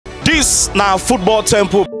This now football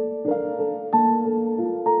tempo.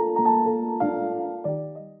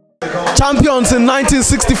 Champions in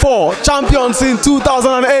 1964, champions in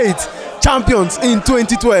 2008, champions in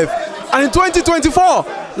 2012, and in 2024,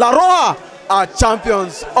 La Roja are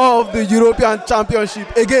champions of the European Championship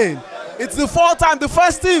again. It's the fourth time, the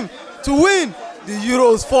first team to win the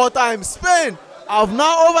Euros 4 times. Spain have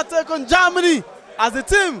now overtaken Germany as the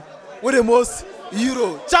team with the most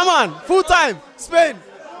Euro. Chairman, full time, Spain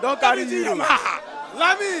don't carry Euro.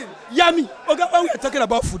 Lamine. Yami, okay, when we are talking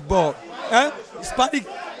about football, Hispanic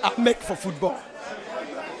are made for football.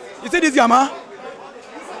 You see this Yamal?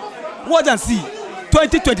 Watch and see.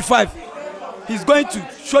 2025, he's going to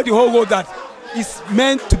show the whole world that he's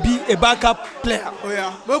meant to be a backup player. Oh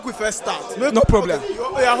yeah, make we first start. No problem.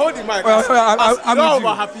 Oh yeah, hold the mic. I'm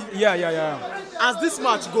over happy. Yeah. As this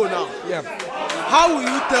match go now, Yeah. how will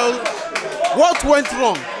you tell what went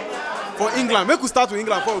wrong for England? Make we start with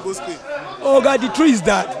England before we go Spain. Oh God, the truth is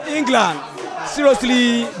that England,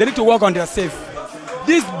 seriously, they need to work on their safe.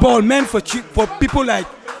 This ball meant for people like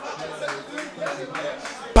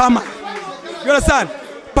Palmer. You understand?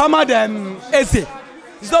 Palmer them Eze.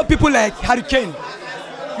 It's not people like Hurricane.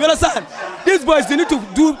 You understand? These boys, they need to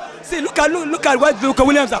do. See, look at why Luka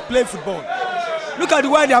Williams are playing football. Look at the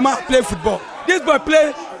way Yamal are playing football. This boy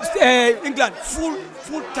play England full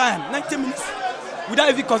time, 90 minutes without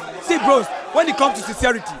even cost. See, bros, when it comes to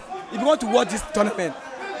sincerity, if you want to watch this tournament,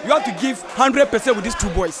 you have to give 100% with these two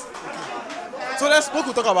boys. So let's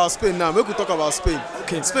talk about Spain now. Make we talk about Spain.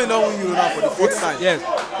 Okay. Spain don't win Euro now for the 4th time. Yes.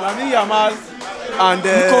 Lamine Yamal and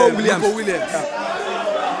Nico Williams.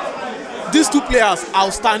 Yeah. These two players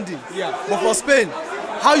outstanding. Yeah. But for Spain,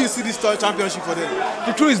 how you see this championship for them?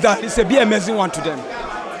 The truth is that it's a bit amazing one to them.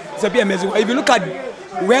 It's a bit amazing one. If you look at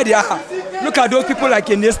where they are, look at those people like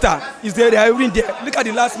Iniesta. They are even there. Look at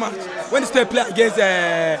the last match when Spain play against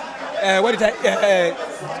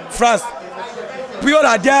France. Puyol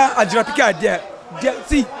are there and Girapiki are there.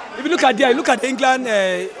 See, if you look at there, look at England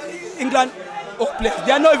players.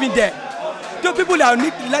 They are not even there. Those people that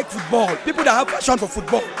like football, people that have passion for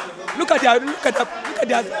football. Look at their.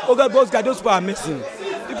 Oh God, those guys, those people are amazing.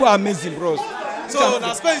 People are amazing, bros. So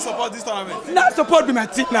now Spain support this tournament? Now support me my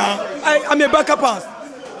team now. I'm a backup pass.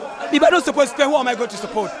 If I don't support Spain, who am I going to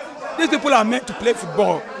support? These people are meant to play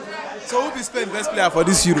football. So who be Spain's best player for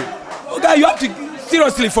this Euro? Okay, you have to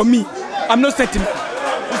seriously for me. I'm not sentiment.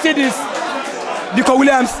 You see this, Nico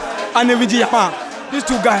Williams and Yamal. These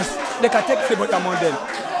two guys, they can take anybody among them.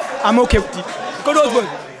 I'm okay with it. Because those boys.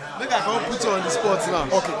 Make I come put you on the spot now.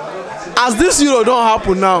 Okay. As this Euro don't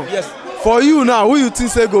happen now, yes. For you now, who you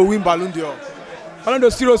think say go win Ballon d'Or? Ballon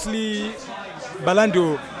d'Or seriously, Ballon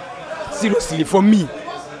d'Or seriously for me.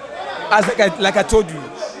 As like I told you,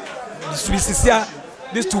 to be sincere,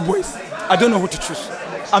 these two boys, I don't know who to choose.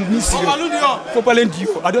 I'm being serious. For Ballon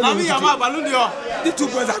d'Or, I don't know who to choose. These two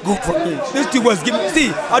boys are good for me. These two boys give me. See,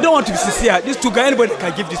 I don't want to be sincere. These two guys, anybody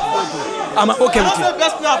can give this. I'm okay with it.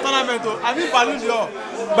 Best player of tournament, though. I mean Ballon d'Or.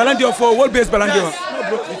 Ballon d'Or for world-based Ballon d'Or. No,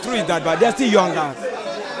 bro, the truth is that, but they're still young guys.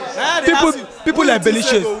 People like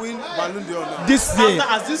Benitez. This year,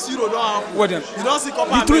 as this Euro don't happen, what them? You don't see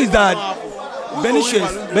the truth is that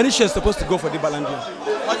Benitez is supposed to go for the Ballon d'Or.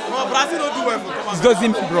 Brazil don't do well for Copa. It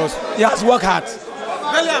doesn't mean, bros. He has worked hard.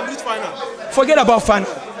 Bellingham reach final. Forget about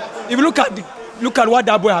final. If you look at what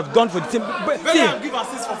that boy have done for the team. Bellingham give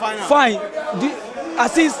assist for final. Fine. The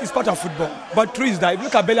assist is part of football. But truth is that if you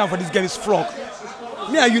look at Bellingham for this game, it's flog.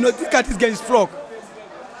 Me and you know, look at this game, it's flog.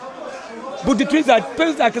 But the truth is that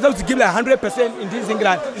players that are supposed to give like 100% in this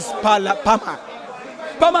England is Palmer.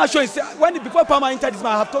 Palmer shows before Palmer entered this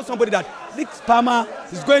match, I have told somebody that this Palmer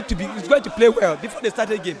is going to play well before they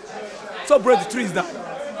started the game. So bro, the truth is that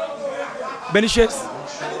Benitez,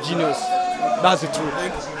 genius. That's the truth.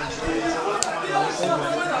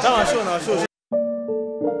 Thank you.